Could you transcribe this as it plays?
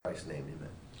Christ's name,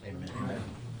 amen.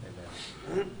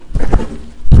 Amen.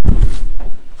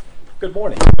 Good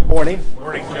morning. Good morning.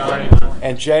 Morning, John.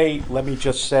 And Jay, let me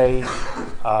just say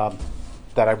that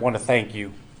I want to thank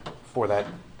you for that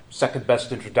second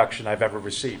best introduction I've ever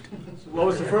received. What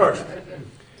was the first?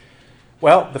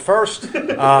 Well, the first,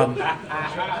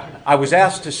 I was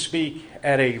asked to speak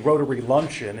at a Rotary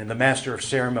luncheon, and the Master of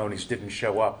Ceremonies didn't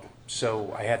show up,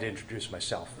 so I had to introduce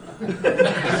myself.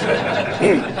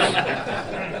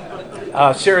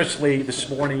 Seriously, this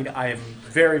morning I am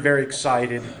very, very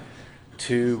excited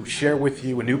to share with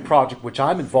you a new project which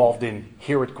I'm involved in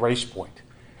here at Grace Point.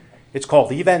 It's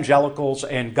called Evangelicals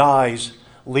and Guys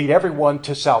Lead Everyone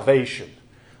to Salvation,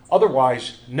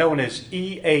 otherwise known as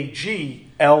EAGLES.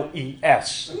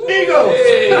 Eagles!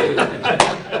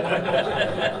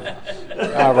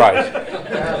 All right.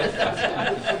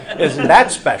 Isn't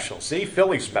that special? See,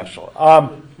 Philly special.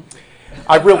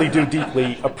 I really do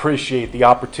deeply appreciate the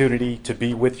opportunity to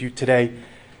be with you today.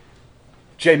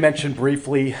 Jay mentioned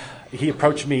briefly, he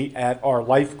approached me at our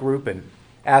life group and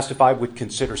asked if I would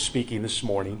consider speaking this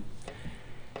morning.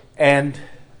 And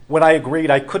when I agreed,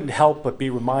 I couldn't help but be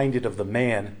reminded of the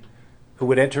man who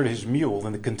had entered his mule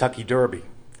in the Kentucky Derby.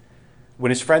 When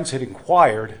his friends had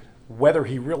inquired whether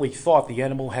he really thought the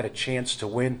animal had a chance to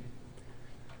win,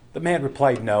 the man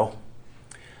replied no.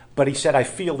 But he said, I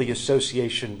feel the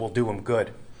association will do him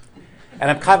good.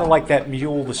 And I'm kind of like that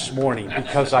mule this morning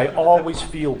because I always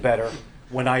feel better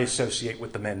when I associate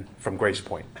with the men from Grace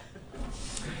Point.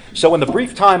 So in the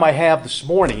brief time I have this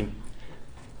morning,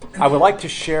 I would like to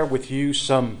share with you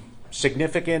some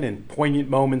significant and poignant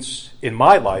moments in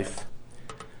my life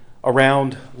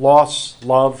around loss,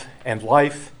 love, and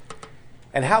life,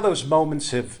 and how those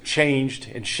moments have changed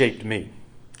and shaped me.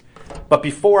 But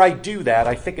before I do that,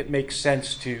 I think it makes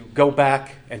sense to go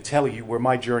back and tell you where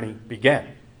my journey began.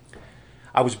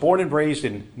 I was born and raised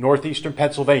in northeastern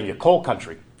Pennsylvania, coal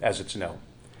country, as it's known.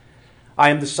 I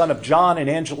am the son of John and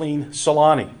Angeline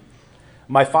Solani.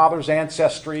 My father's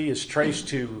ancestry is traced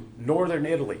to northern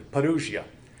Italy, Perugia.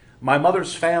 My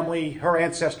mother's family, her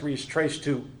ancestry is traced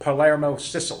to Palermo,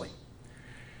 Sicily.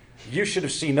 You should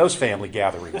have seen those family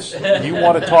gatherings. You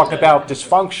want to talk about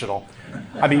dysfunctional.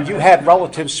 I mean, you had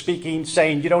relatives speaking,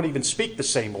 saying you don't even speak the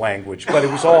same language, but it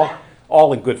was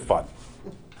all in good fun.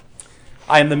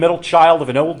 I am the middle child of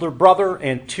an older brother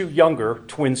and two younger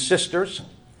twin sisters.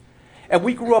 And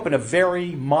we grew up in a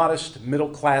very modest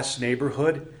middle-class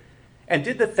neighborhood and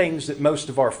did the things that most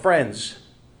of our friends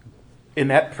in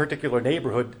that particular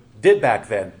neighborhood did back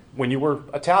then when you were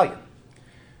Italian.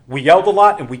 We yelled a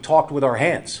lot and we talked with our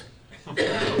hands.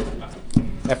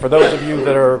 And for those of you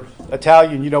that are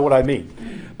Italian, you know what I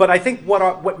mean. But I think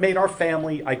what made our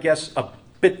family, I guess, a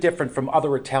bit different from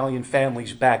other Italian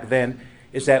families back then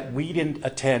is that we didn't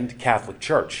attend Catholic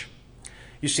church.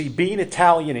 You see, being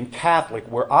Italian and Catholic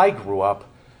where I grew up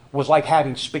was like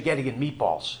having spaghetti and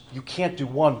meatballs. You can't do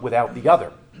one without the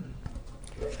other.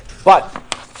 But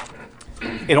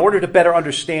in order to better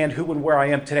understand who and where I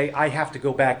am today, I have to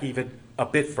go back even a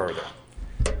bit further.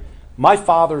 My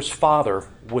father's father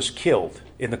was killed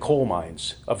in the coal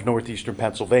mines of northeastern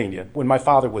Pennsylvania when my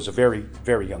father was a very,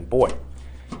 very young boy.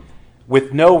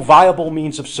 With no viable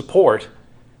means of support,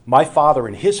 my father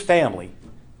and his family,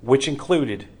 which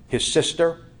included his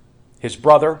sister, his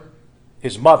brother,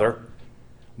 his mother,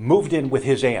 moved in with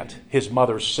his aunt, his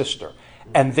mother's sister,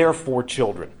 and their 4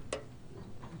 children.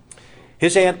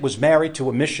 His aunt was married to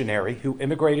a missionary who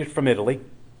immigrated from Italy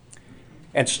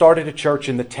and started a church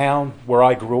in the town where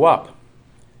I grew up.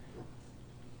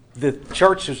 The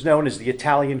church was known as the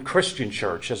Italian Christian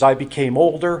Church. As I became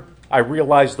older, I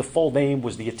realized the full name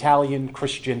was the Italian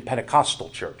Christian Pentecostal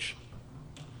Church.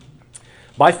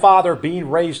 My father, being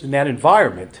raised in that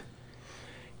environment,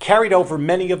 carried over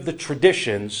many of the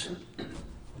traditions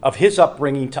of his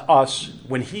upbringing to us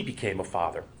when he became a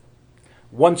father.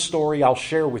 One story I'll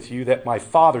share with you that my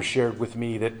father shared with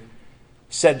me that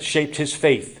shaped his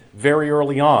faith very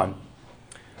early on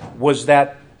was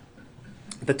that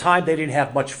the time they didn't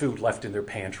have much food left in their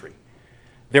pantry.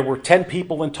 There were 10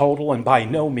 people in total, and by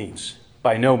no means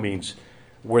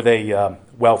were they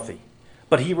wealthy.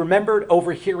 But he remembered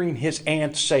overhearing his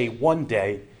aunt say one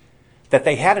day that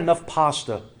they had enough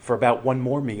pasta for about one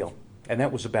more meal, and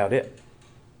that was about it.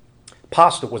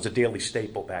 Pasta was a daily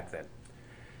staple back then.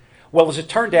 Well, as it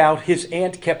turned out, his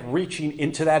aunt kept reaching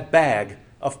into that bag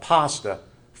of pasta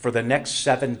for the next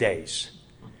 7 days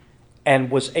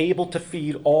and was able to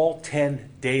feed all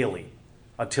 10 daily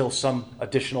until some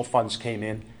additional funds came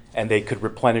in and they could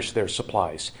replenish their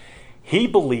supplies. He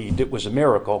believed it was a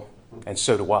miracle, and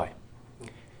so do I.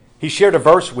 He shared a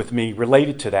verse with me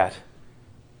related to that.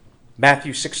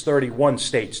 Matthew 6:31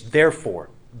 states, "Therefore,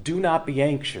 do not be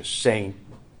anxious, saying,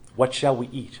 'What shall we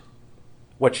eat?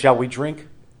 What shall we drink?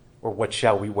 Or what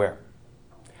shall we wear?'"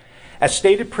 As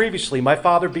stated previously, my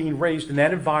father, being raised in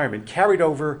that environment, carried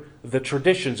over the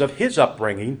traditions of his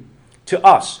upbringing to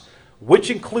us, which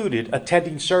included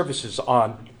attending services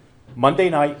on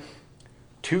Monday night,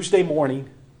 Tuesday morning,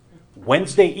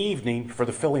 Wednesday evening for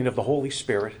the filling of the Holy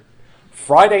Spirit,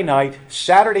 Friday night,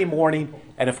 Saturday morning,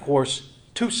 and of course,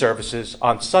 2 services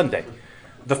on Sunday.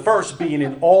 The first being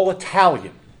in all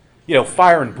Italian,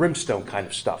 fire and brimstone kind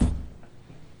of stuff.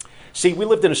 See, we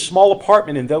lived in a small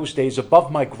apartment in those days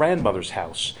above my grandmother's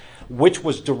house, which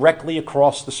was directly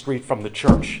across the street from the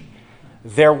church.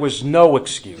 There was no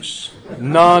excuse,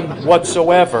 none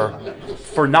whatsoever,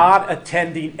 for not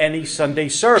attending any Sunday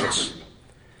service.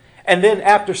 And then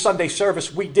after Sunday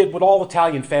service, we did what all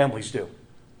Italian families do.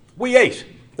 We ate.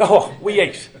 Oh, we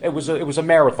ate. It was a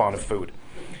marathon of food.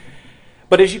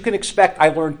 But as you can expect, I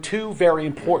learned 2 very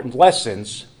important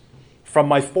lessons from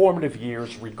my formative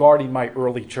years regarding my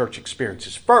early church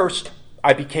experiences. First,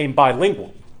 I became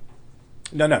bilingual.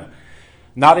 No,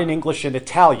 not in English and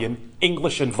Italian,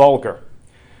 English and vulgar.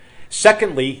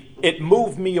 Secondly, it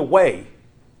moved me away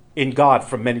in God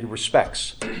from many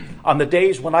respects. On the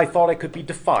days when I thought I could be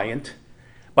defiant,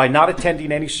 by not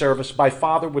attending any service, my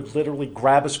father would literally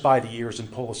grab us by the ears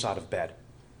and pull us out of bed.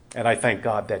 And I thank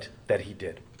God that he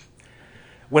did.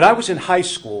 When I was in high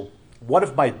school, one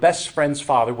of my best friend's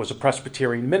father was a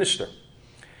Presbyterian minister.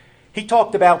 He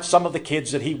talked about some of the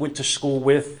kids that he went to school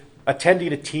with,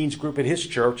 attending a teens group at his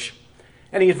church,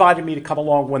 and he invited me to come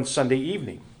along one Sunday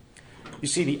evening. You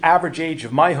see, the average age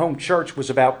of my home church was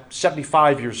about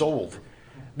 75 years old,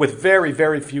 with very,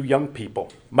 very few young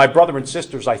people. My brother and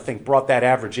sisters, I think, brought that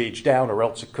average age down, or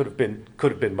else it could have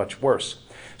been much worse.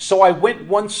 So I went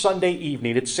one Sunday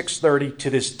evening at 6:30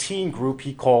 to this teen group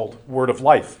he called Word of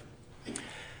Life.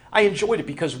 I enjoyed it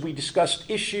because we discussed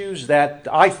issues that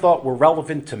I thought were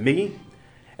relevant to me,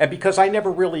 and because I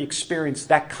never really experienced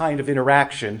that kind of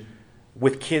interaction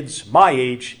with kids my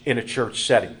age in a church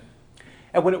setting.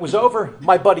 And when it was over,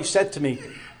 my buddy said to me,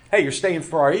 "Hey, you're staying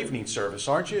for our evening service,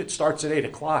 aren't you? It starts at 8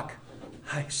 o'clock.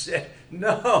 I said,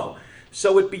 "No."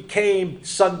 So it became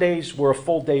Sundays were a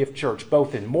full day of church,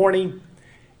 both in morning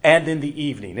and in the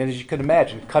evening. And as you can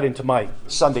imagine, it cut into my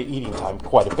Sunday eating time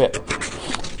quite a bit.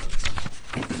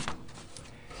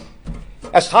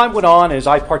 As time went on, as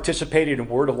I participated in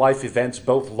Word of Life events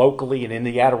both locally and in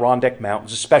the Adirondack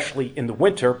Mountains, especially in the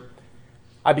winter,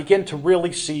 I began to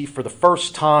really see for the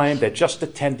first time that just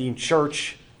attending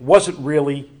church wasn't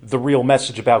really the real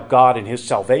message about God and His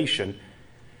salvation,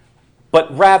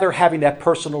 but rather having that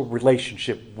personal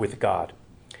relationship with God.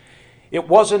 It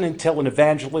wasn't until an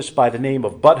evangelist by the name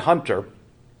of Bud Hunter,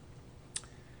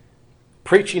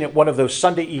 preaching at one of those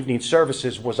Sunday evening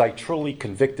services, was I truly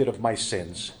convicted of my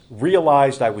sins,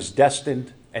 realized I was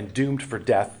destined and doomed for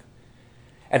death,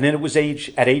 and then it was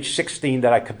at age 16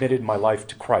 that I committed my life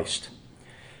to Christ.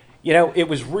 It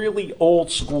was really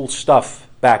old school stuff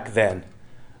back then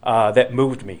that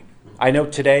moved me. I know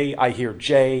today I hear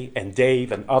Jay and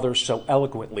Dave and others so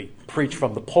eloquently preach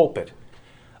from the pulpit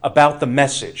about the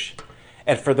message.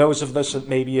 And for those of us that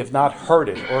maybe have not heard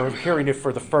it or are hearing it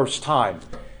for the first time,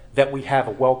 that we have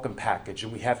a welcome package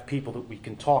and we have people that we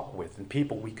can talk with and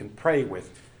people we can pray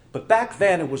with. But back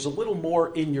then it was a little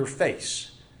more in your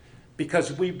face,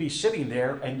 because we'd be sitting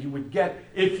there and you would get,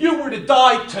 "If you were to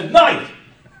die tonight,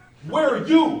 where are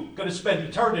you going to spend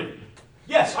eternity?"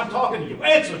 Yes, I'm talking to you.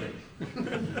 Answer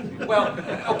me. Well,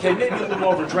 okay, maybe a little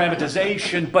over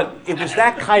dramatization, but it was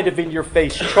that kind of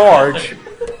in-your-face charge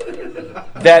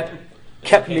that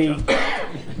kept me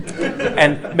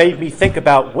and made me think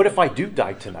about, what if I do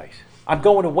die tonight? I'm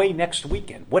going away next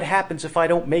weekend. What happens if I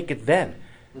don't make it then?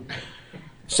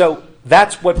 So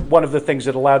that's one of the things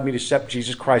that allowed me to accept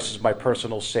Jesus Christ as my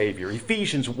personal Savior.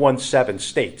 Ephesians 1:7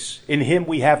 states, "In Him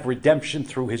we have redemption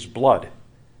through His blood,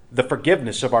 the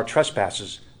forgiveness of our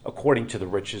trespasses according to the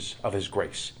riches of His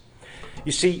grace."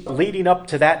 You see, leading up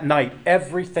to that night,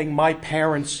 everything my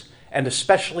parents and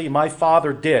especially my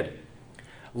father did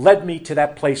led me to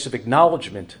that place of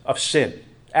acknowledgement of sin,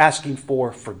 asking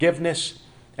for forgiveness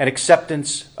and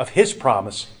acceptance of His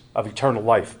promise of eternal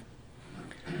life.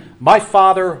 My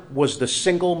father was the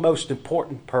single most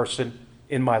important person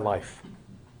in my life.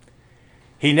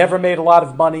 He never made a lot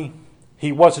of money.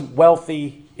 He wasn't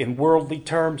wealthy in worldly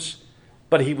terms,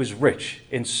 but he was rich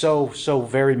in so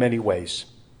very many ways.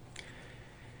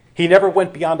 He never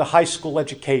went beyond a high school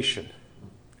education,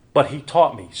 but he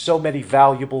taught me so many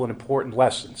valuable and important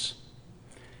lessons.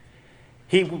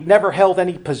 He never held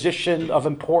any position of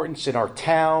importance in our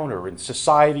town or in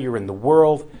society or in the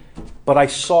world, but I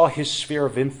saw his sphere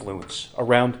of influence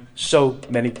around so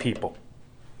many people.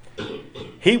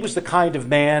 He was the kind of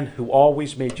man who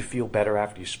always made you feel better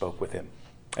after you spoke with him,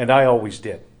 and I always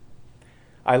did.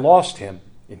 I lost him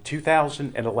in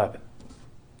 2011,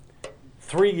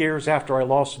 3 years after I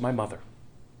lost my mother.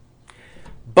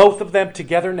 Both of them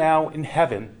together now in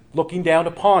heaven, looking down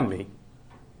upon me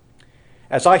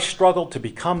as I struggled to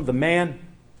become the man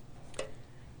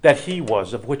that he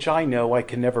was, of which I know I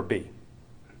can never be.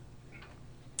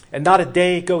 And not a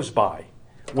day goes by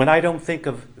when I don't think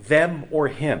of them or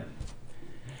him.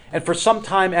 And for some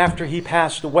time after he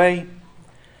passed away,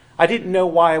 I didn't know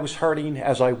why I was hurting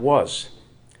as I was.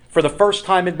 For the first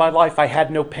time in my life, I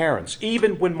had no parents.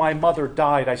 Even when my mother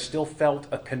died, I still felt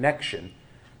a connection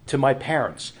to my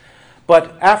parents.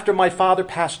 But after my father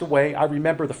passed away, I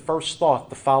remember the first thought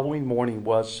the following morning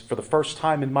was, for the first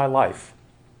time in my life,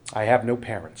 I have no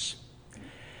parents.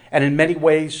 And in many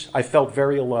ways, I felt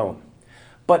very alone.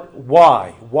 But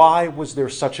why? Why was there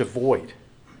such a void?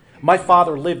 My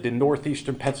father lived in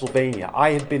northeastern Pennsylvania.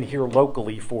 I had been here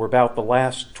locally for about the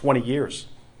last 20 years.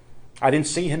 I didn't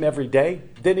see him every day,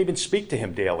 didn't even speak to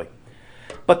him daily.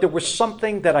 But there was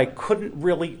something that I couldn't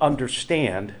really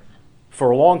understand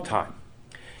for a long time.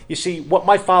 You see, what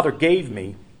my father gave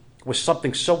me was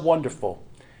something so wonderful,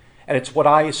 and it's what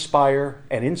I aspire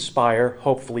and inspire,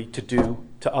 hopefully, to do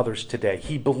to others today.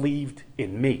 He believed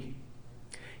in me.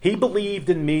 He believed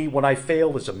in me when I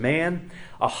failed as a man,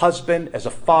 a husband, as a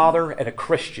father, and a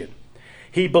Christian.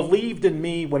 He believed in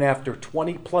me when after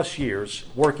 20 plus years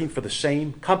working for the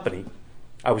same company,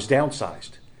 I was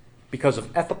downsized because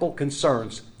of ethical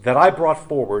concerns that I brought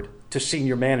forward to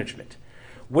senior management,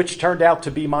 which turned out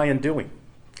to be my undoing.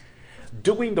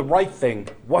 Doing the right thing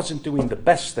wasn't doing the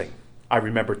best thing. I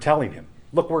remember telling him,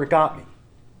 look where it got me.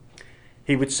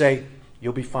 He would say,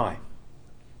 you'll be fine.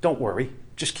 Don't worry.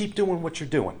 Just keep doing what you're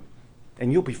doing,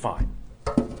 and you'll be fine.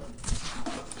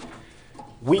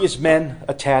 We as men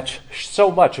attach so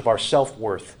much of our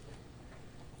self-worth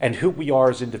and who we are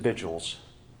as individuals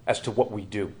as to what we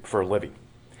do for a living.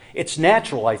 It's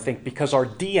natural, I think, because our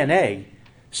DNA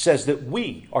says that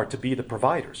we are to be the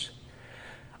providers.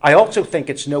 I also think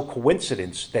it's no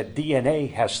coincidence that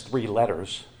DNA has 3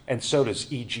 letters, and so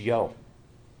does EGO.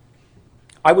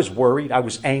 I was worried, I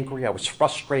was angry, I was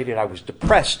frustrated, I was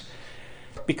depressed,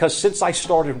 because since I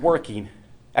started working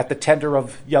at the tender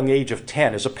of young age of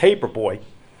 10 as a paper boy,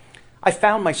 I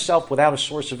found myself without a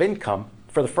source of income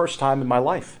for the first time in my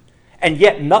life. And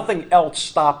yet nothing else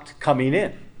stopped coming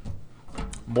in.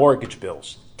 Mortgage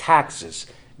bills, taxes,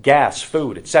 gas,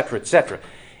 food, etc., etc.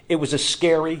 It was a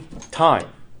scary time.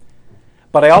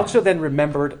 But I also then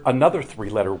remembered another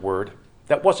 3-letter word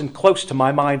that wasn't close to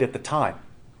my mind at the time,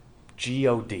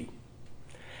 G-O-D.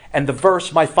 And the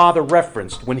verse my father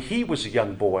referenced when he was a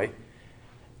young boy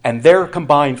and their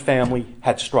combined family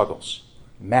had struggles.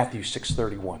 Matthew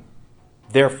 6:31.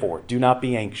 Therefore, do not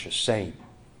be anxious, saying,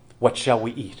 what shall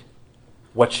we eat?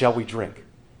 What shall we drink?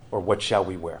 Or what shall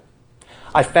we wear?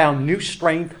 I found new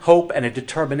strength, hope, and a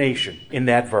determination in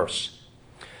that verse.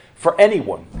 For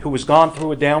anyone who has gone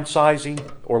through a downsizing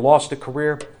or lost a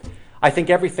career, I think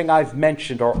everything I've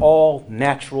mentioned are all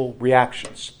natural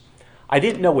reactions. I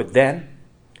didn't know it then,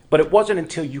 but it wasn't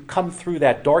until you come through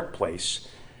that dark place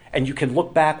and you can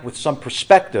look back with some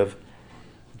perspective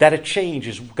that a change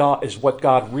is what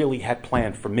God really had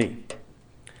planned for me.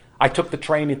 I took the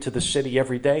train into the city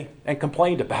every day and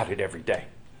complained about it every day.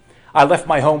 I left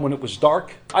my home when it was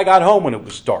dark. I got home when it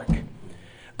was dark.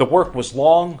 The work was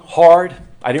long, hard.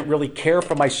 I didn't really care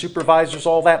for my supervisors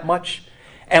all that much.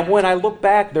 And when I look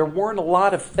back, there weren't a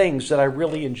lot of things that I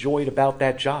really enjoyed about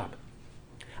that job.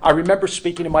 I remember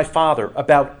speaking to my father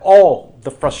about all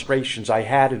the frustrations I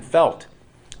had and felt,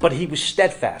 but he was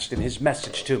steadfast in his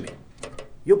message to me.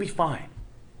 You'll be fine.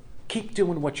 Keep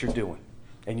doing what you're doing,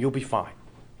 and you'll be fine.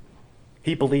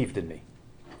 He believed in me.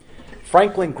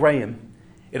 Franklin Graham,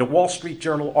 in a Wall Street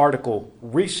Journal article,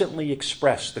 recently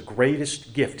expressed the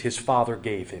greatest gift his father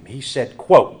gave him. He said,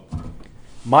 quote,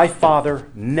 my father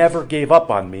never gave up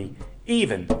on me,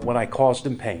 even when I caused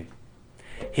him pain.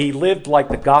 He lived like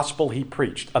the gospel he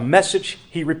preached, a message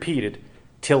he repeated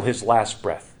till his last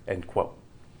breath, end quote.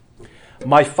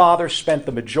 My father spent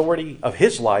the majority of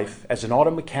his life as an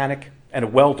auto mechanic and a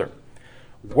welder,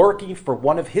 working for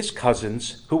one of his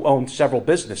cousins who owned several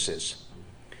businesses.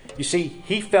 You see,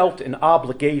 he felt an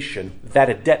obligation that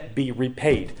a debt be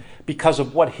repaid because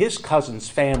of what his cousin's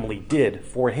family did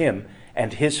for him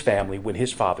and his family when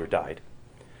his father died.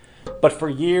 But for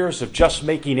years of just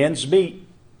making ends meet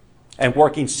and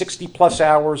working 60 plus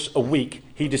hours a week,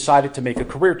 he decided to make a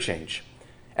career change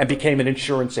and became an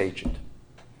insurance agent.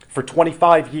 For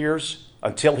 25 years,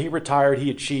 Until he retired, he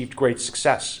achieved great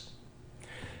success.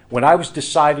 When I was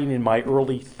deciding in my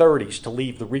early 30s to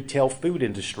leave the retail food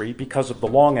industry because of the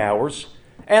long hours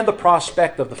and the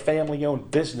prospect of the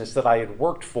family-owned business that I had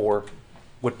worked for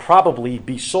would probably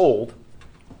be sold,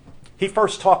 he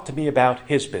first talked to me about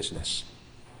his business.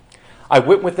 I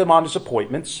went with him on his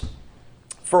appointments.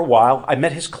 For a while, I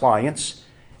met his clients,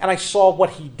 and I saw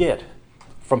what he did,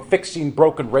 from fixing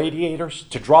broken radiators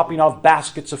to dropping off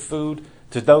baskets of food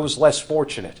to those less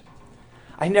fortunate.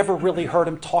 I never really heard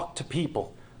him talk to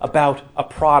people about a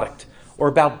product or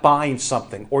about buying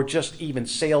something or just even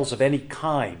sales of any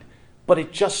kind, but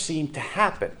it just seemed to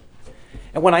happen.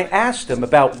 And when I asked him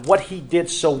about what he did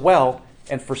so well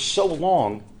and for so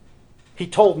long, he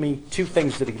told me two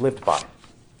things that he lived by.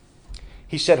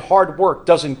 He said, hard work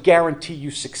doesn't guarantee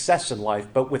you success in life,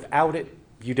 but without it,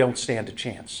 you don't stand a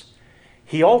chance.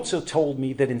 He also told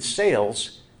me that in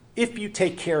sales, if you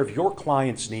take care of your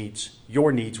clients' needs,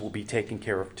 your needs will be taken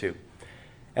care of too.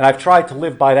 And I've tried to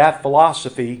live by that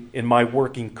philosophy in my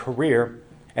working career,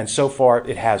 and so far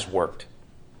it has worked.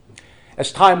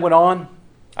 As time went on,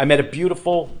 I met a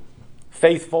beautiful,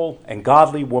 faithful, and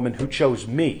godly woman who chose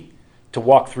me to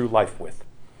walk through life with,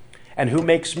 and who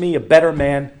makes me a better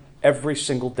man every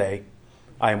single day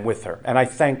I am with her. And I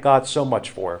thank God so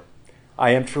much for her. I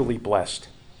am truly blessed.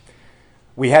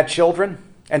 We had children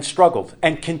and struggled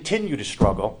and continue to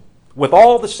struggle with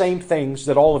all the same things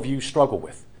that all of you struggle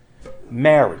with.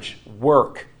 Marriage,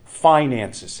 work,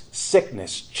 finances,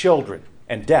 sickness, children,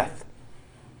 and death.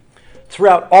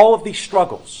 Throughout all of these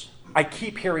struggles, I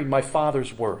keep hearing my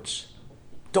father's words.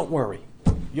 Don't worry,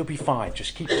 you'll be fine.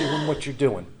 Just keep doing what you're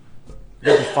doing.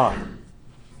 You'll be fine.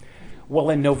 Well,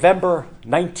 in November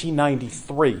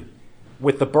 1993,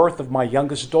 with the birth of my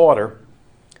youngest daughter,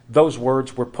 those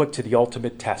words were put to the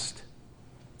ultimate test.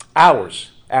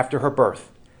 Hours after her birth,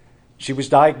 she was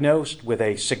diagnosed with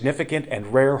a significant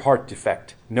and rare heart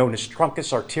defect known as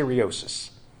truncus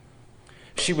arteriosus.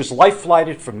 She was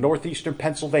life-flighted from northeastern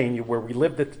Pennsylvania, where we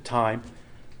lived at the time,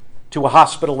 to a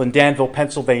hospital in Danville,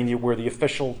 Pennsylvania, where the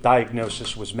official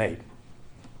diagnosis was made.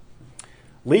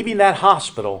 Leaving that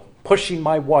hospital, pushing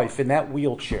my wife in that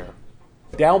wheelchair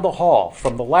down the hall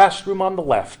from the last room on the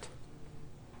left,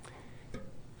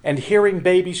 and hearing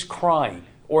babies crying,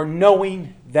 or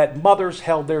knowing that mothers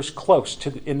held theirs close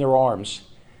in their arms,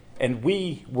 and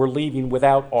we were leaving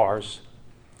without ours,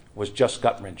 was just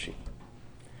gut-wrenching.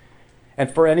 And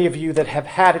for any of you that have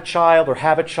had a child or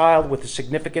have a child with a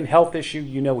significant health issue,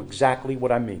 you know exactly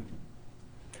what I mean.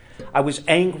 I was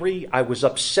angry, I was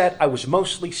upset, I was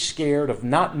mostly scared of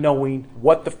not knowing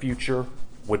what the future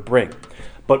would bring.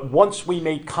 But once we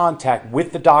made contact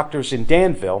with the doctors in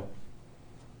Danville,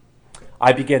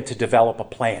 I began to develop a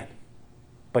plan.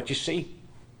 But you see,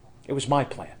 it was my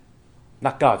plan,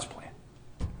 not God's plan.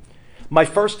 My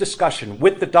first discussion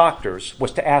with the doctors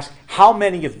was to ask how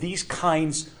many of these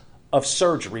kinds of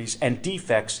surgeries and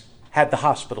defects had the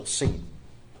hospital seen.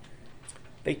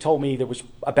 They told me there was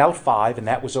about 5, and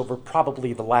that was over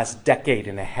probably the last decade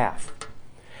and a half.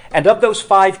 And of those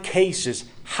 5 cases,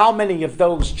 how many of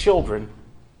those children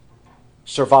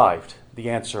survived? The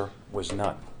answer was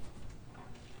none.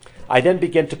 I then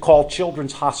began to call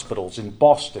children's hospitals in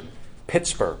Boston,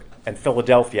 Pittsburgh, and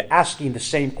Philadelphia, asking the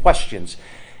same questions.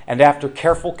 And after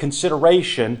careful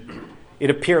consideration, it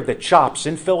appeared that CHOPS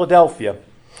in Philadelphia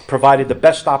provided the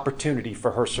best opportunity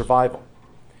for her survival.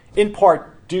 In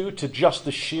part due to just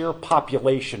the sheer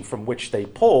population from which they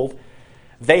pulled,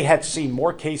 they had seen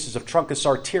more cases of truncus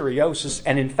arteriosus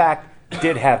and in fact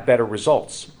did have better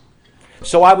results.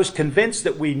 So I was convinced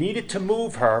that we needed to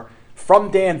move her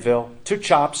from Danville to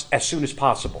CHOPS as soon as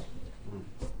possible.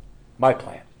 My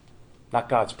plan, not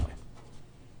God's plan.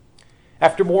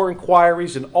 After more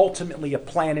inquiries and ultimately a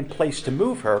plan in place to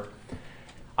move her,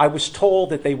 I was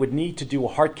told that they would need to do a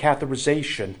heart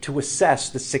catheterization to assess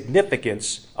the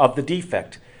significance of the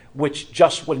defect, which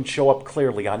just wouldn't show up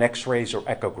clearly on x-rays or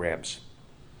echograms.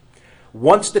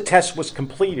 Once the test was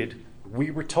completed,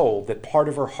 we were told that part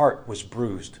of her heart was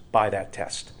bruised by that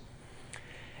test,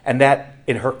 and that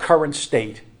in her current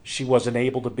state, she wasn't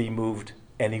able to be moved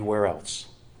anywhere else.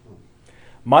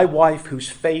 My wife, whose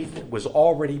faith was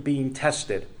already being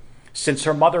tested, since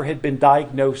her mother had been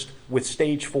diagnosed with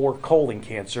stage 4 colon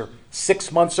cancer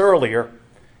 6 months earlier,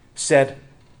 said,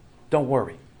 "Don't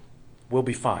worry, we'll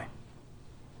be fine.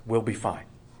 We'll be fine."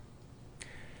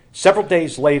 Several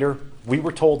days later, we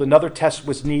were told another test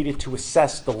was needed to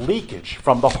assess the leakage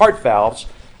from the heart valves,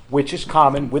 which is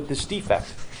common with this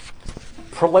defect.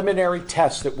 Preliminary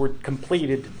tests that were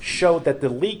completed showed that the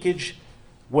leakage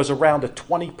was around a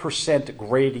 20%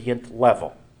 gradient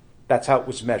level. That's how it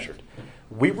was measured,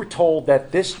 we were told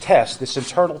that this test, this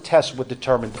internal test, would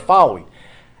determine the following.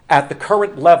 At the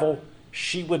current level,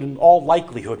 she would in all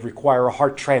likelihood require a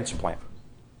heart transplant.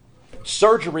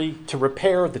 Surgery to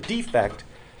repair the defect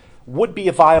would be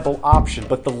a viable option,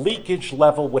 but the leakage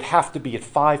level would have to be at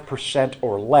 5%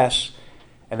 or less,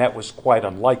 and that was quite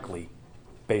unlikely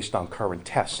based on current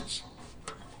tests.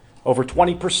 Over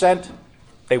 20%,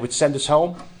 they would send us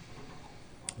home,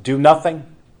 do nothing,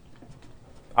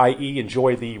 i.e.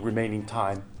 enjoy the remaining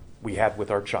time we had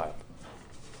with our child.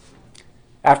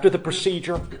 After the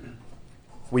procedure,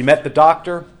 we met the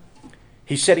doctor.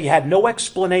 He said he had no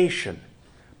explanation,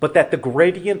 but that the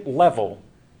gradient level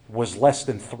was less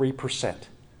than 3%,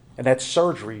 and that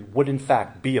surgery would in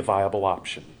fact be a viable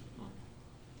option.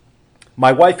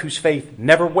 My wife, whose faith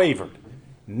never wavered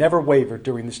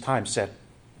during this time, said,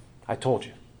 I told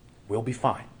you, we'll be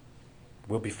fine.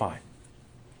 We'll be fine.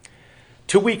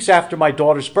 2 weeks after my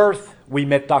daughter's birth, we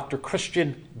met Dr.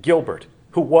 Christian Gilbert,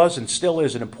 who was and still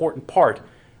is an important part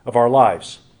of our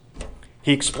lives.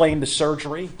 He explained the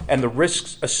surgery and the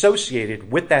risks associated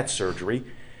with that surgery,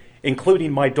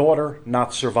 including my daughter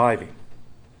not surviving.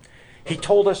 He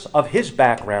told us of his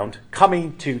background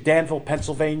coming to Danville,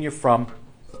 Pennsylvania from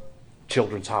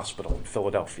Children's Hospital in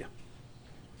Philadelphia,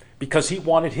 because he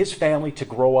wanted his family to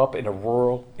grow up in a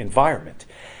rural environment.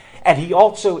 And he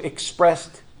also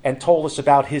expressed and told us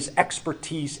about his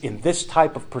expertise in this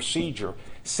type of procedure,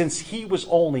 since he was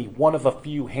only one of a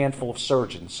few handful of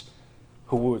surgeons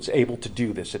who was able to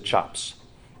do this at CHOPS.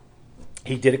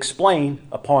 He did explain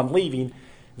upon leaving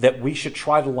that we should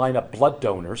try to line up blood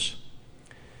donors,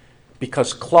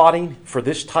 because clotting for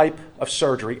this type of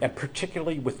surgery, and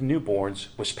particularly with newborns,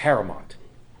 was paramount.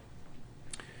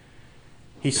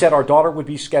 He said our daughter would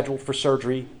be scheduled for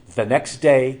surgery the next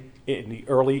day in the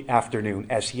early afternoon,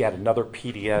 as he had another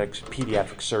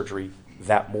pediatric surgery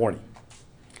that morning.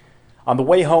 On the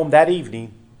way home that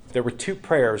evening, there were 2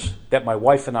 prayers that my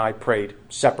wife and I prayed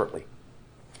separately.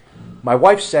 My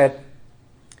wife said,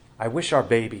 I wish our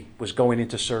baby was going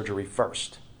into surgery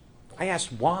first. I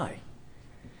asked why.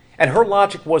 And her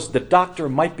logic was the doctor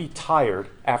might be tired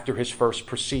after his first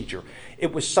procedure.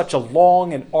 It was such a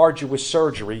long and arduous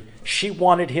surgery, she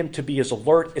wanted him to be as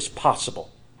alert as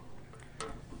possible.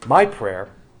 My prayer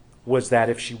was that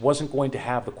if she wasn't going to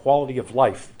have the quality of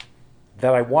life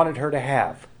that I wanted her to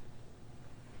have,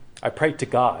 I prayed to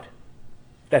God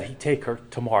that He'd take her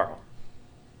tomorrow.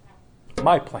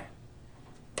 My plan,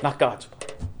 not God's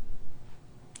plan.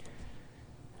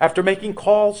 After making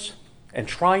calls and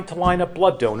trying to line up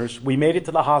blood donors, we made it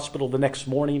to the hospital the next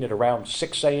morning at around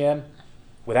 6 a.m.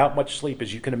 without much sleep,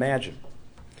 as you can imagine.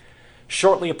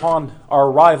 Shortly upon our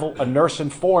arrival, a nurse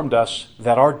informed us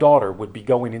that our daughter would be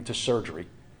going into surgery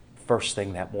first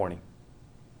thing that morning,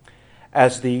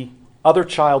 as the other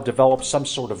child developed some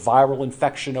sort of viral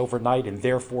infection overnight and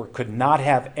therefore could not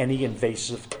have any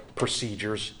invasive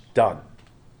procedures done.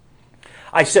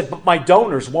 I said, but my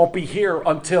donors won't be here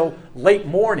until late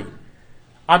morning.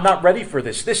 I'm not ready for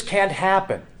this. This can't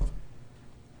happen.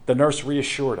 The nurse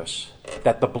reassured us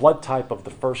that the blood type of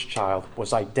the first child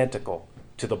was identical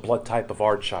to the blood type of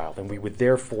our child, and we would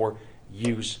therefore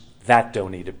use that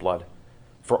donated blood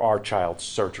for our child's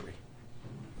surgery.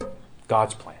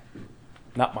 God's plan,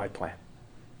 not my plan.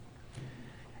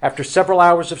 After several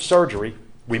hours of surgery,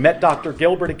 we met Dr.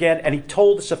 Gilbert again, and he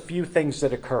told us a few things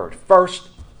that occurred. First,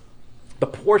 the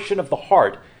portion of the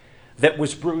heart that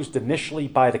was bruised initially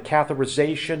by the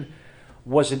catheterization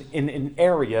was in an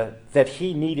area that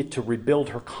he needed to rebuild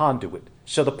her conduit.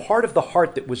 So the part of the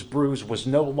heart that was bruised was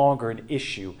no longer an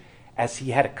issue, as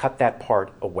he had to cut that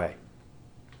part away.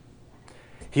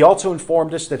 He also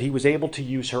informed us that he was able to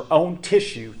use her own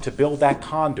tissue to build that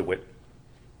conduit,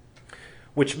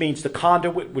 which means the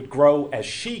conduit would grow as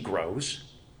she grows,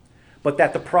 but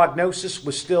that the prognosis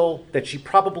was still that she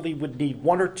probably would need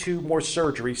 1 or 2 more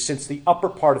surgeries, since the upper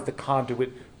part of the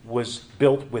conduit was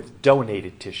built with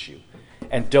donated tissue,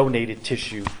 and donated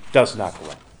tissue does not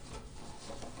grow.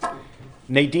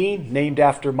 Nadine, named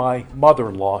after my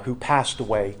mother-in-law, who passed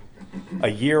away a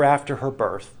year after her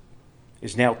birth,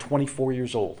 is now 24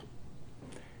 years old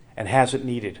and hasn't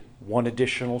needed 1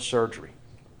 additional surgery,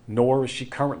 nor is she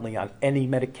currently on any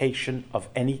medication of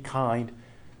any kind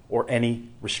or any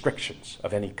restrictions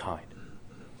of any kind.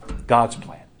 God's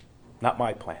plan, not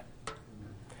my plan.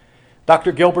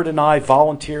 Dr. Gilbert and I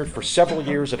volunteered for several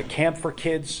years at a camp for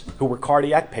kids who were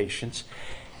cardiac patients,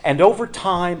 and over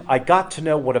time I got to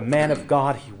know what a man of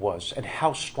God he was and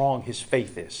how strong his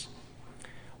faith is.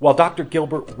 While Dr.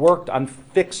 Gilbert worked on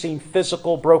fixing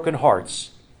physical broken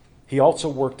hearts, he also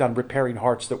worked on repairing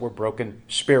hearts that were broken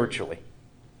spiritually.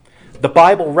 The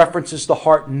Bible references the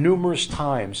heart numerous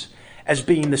times as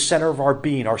being the center of our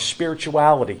being, our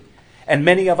spirituality. And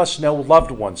many of us know loved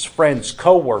ones, friends,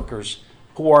 co-workers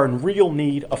who are in real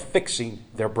need of fixing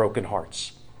their broken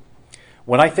hearts.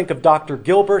 When I think of Dr.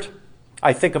 Gilbert,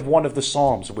 I think of one of the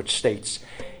Psalms which states,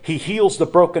 "He heals the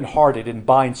brokenhearted and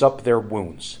binds up their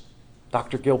wounds."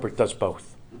 Dr. Gilbert does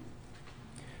both.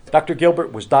 Dr.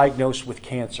 Gilbert was diagnosed with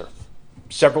cancer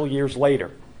several years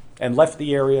later and left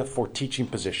the area for teaching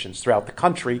positions throughout the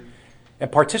country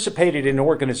and participated in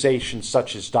organizations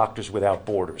such as Doctors Without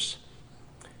Borders.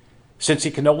 Since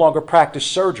he can no longer practice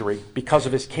surgery because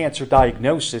of his cancer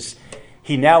diagnosis,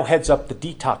 he now heads up the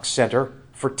Detox Center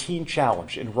for Teen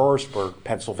Challenge in Roarsburg,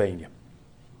 Pennsylvania.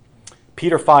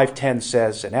 Peter 5:10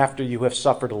 says, "And after you have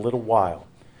suffered a little while,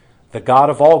 the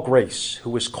God of all grace,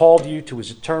 who has called you to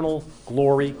his eternal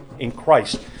glory in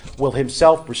Christ, will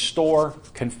himself restore,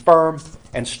 confirm,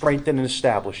 and strengthen and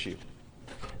establish you."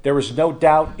 There is no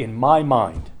doubt in my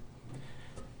mind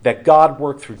that God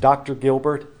worked through Dr.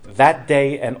 Gilbert that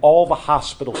day and all the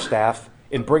hospital staff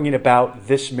in bringing about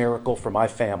this miracle for my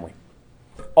family.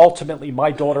 Ultimately, my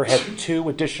daughter had 2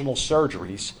 additional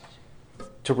surgeries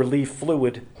to relieve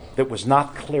fluid that was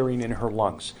not clearing in her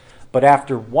lungs. But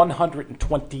after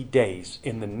 120 days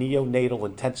in the neonatal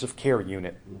intensive care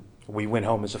unit, we went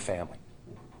home as a family.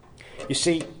 You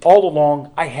see, all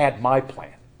along, I had my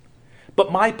plan.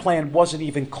 But my plan wasn't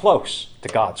even close to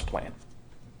God's plan.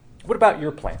 What about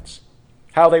your plans?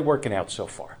 How are they working out so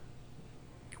far?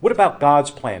 What about God's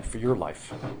plan for your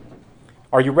life?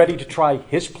 Are you ready to try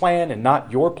his plan and not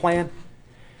your plan?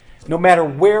 No matter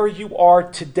where you are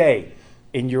today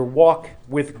in your walk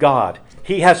with God,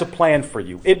 he has a plan for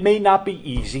you. It may not be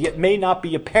easy, it may not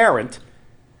be apparent,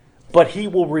 but he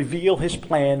will reveal his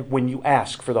plan when you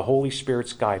ask for the Holy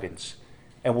Spirit's guidance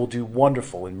and will do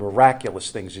wonderful and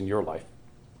miraculous things in your life.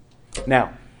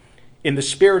 Now, in the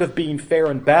spirit of being fair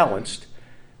and balanced,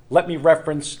 let me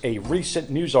reference a recent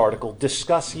news article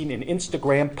discussing an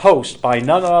Instagram post by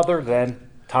none other than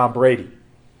Tom Brady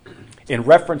in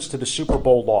reference to the Super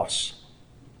Bowl loss.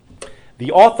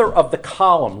 The author of the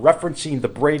column referencing the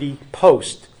Brady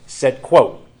post said,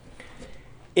 quote,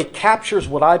 "It captures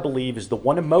what I believe is the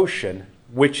one emotion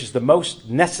which is the most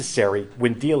necessary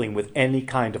when dealing with any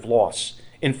kind of loss.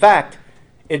 In fact,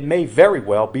 it may very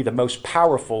well be the most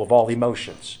powerful of all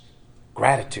emotions,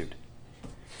 gratitude."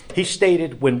 He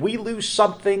stated, when we lose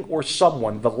something or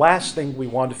someone, the last thing we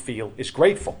want to feel is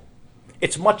grateful.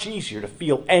 It's much easier to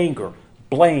feel anger,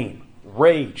 blame,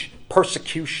 rage,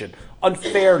 persecution,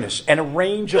 unfairness, and a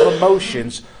range of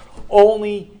emotions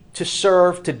only to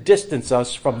serve to distance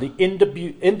us from the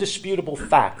indisputable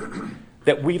fact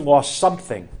that we lost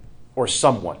something or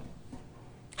someone.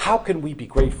 How can we be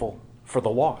grateful for the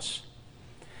loss?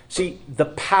 See, the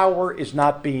power is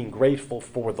not being grateful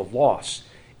for the loss,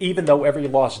 even though every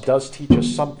loss does teach us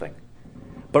something,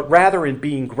 but rather in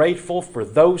being grateful for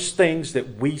those things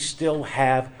that we still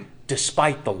have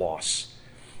despite the loss.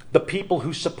 The people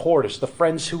who support us, the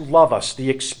friends who love us, the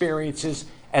experiences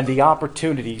and the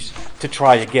opportunities to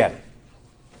try again.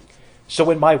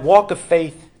 So in my walk of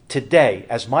faith today,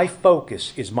 as my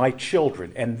focus is my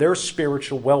children and their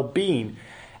spiritual well-being,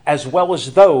 as well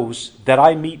as those that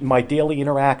I meet in my daily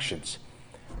interactions,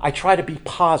 I try to be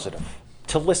positive,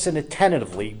 to listen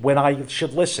attentively when I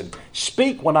should listen,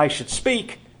 speak when I should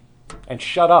speak, and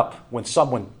shut up when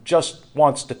someone just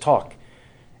wants to talk.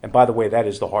 And by the way, that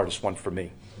is the hardest one for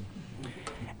me.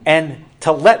 And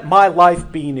to let my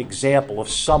life be an example of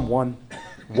someone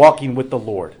walking with the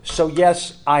Lord. So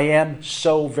yes, I am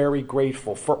so very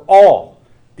grateful for all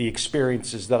the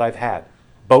experiences that I've had,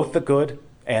 both the good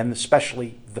and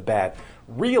especially the bad,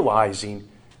 realizing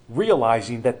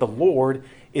that the Lord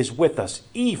is with us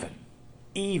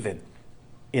even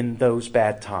in those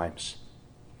bad times.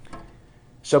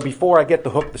 So before I get the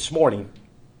hook this morning,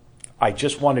 I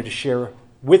just wanted to share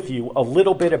with you a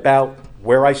little bit about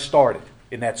where I started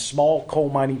in that small coal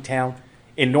mining town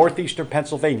in northeastern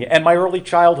Pennsylvania and my early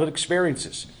childhood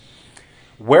experiences.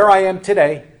 Where I am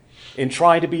today in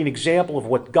trying to be an example of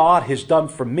what God has done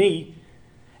for me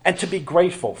and to be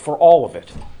grateful for all of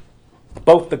it,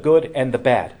 both the good and the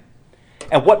bad.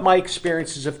 And what my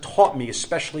experiences have taught me,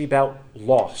 especially about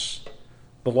loss,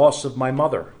 the loss of my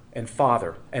mother and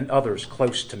father and others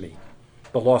close to me,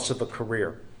 the loss of a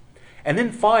career. And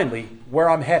then finally, where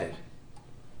I'm headed.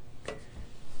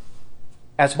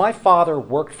 As my father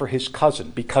worked for his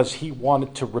cousin because he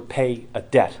wanted to repay a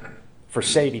debt for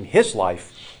saving his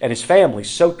life and his family,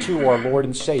 so too our Lord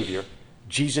and Savior,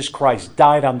 Jesus Christ,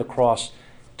 died on the cross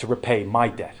to repay my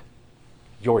debt,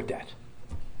 your debt.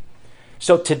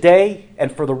 So today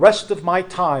and for the rest of my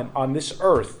time on this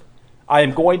earth, I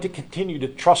am going to continue to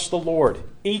trust the Lord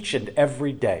each and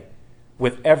every day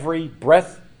with every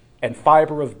breath and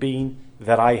fiber of being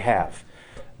that I have,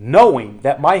 knowing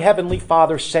that my Heavenly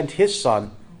Father sent His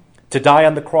Son to die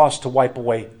on the cross to wipe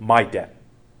away my debt.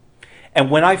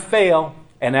 And when I fail,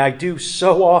 and I do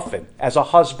so often as a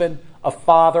husband, a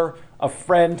father, a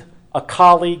friend, a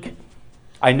colleague,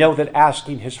 I know that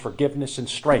asking His forgiveness and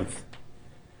strength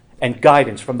and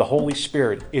guidance from the Holy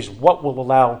Spirit is what will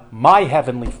allow my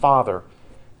Heavenly Father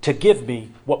to give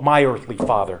me what my earthly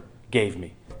father gave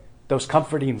me. Those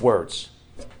comforting words.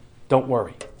 Don't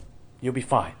worry. You'll be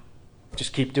fine.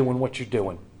 Just keep doing what you're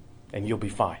doing, and you'll be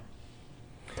fine.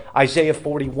 Isaiah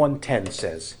 41:10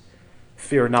 says,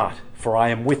 "Fear not, for I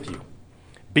am with you.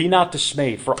 Be not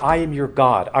dismayed, for I am your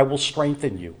God. I will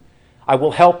strengthen you. I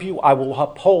will help you. I will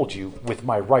uphold you with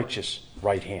my righteous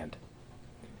right hand."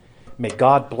 May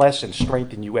God bless and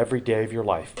strengthen you every day of your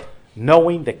life,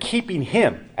 knowing that keeping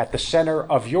Him at the center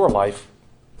of your life,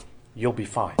 you'll be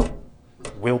fine.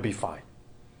 We'll be fine.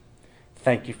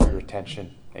 Thank you for your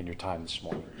attention and your time this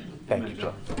morning. Thank you,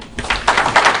 Joe.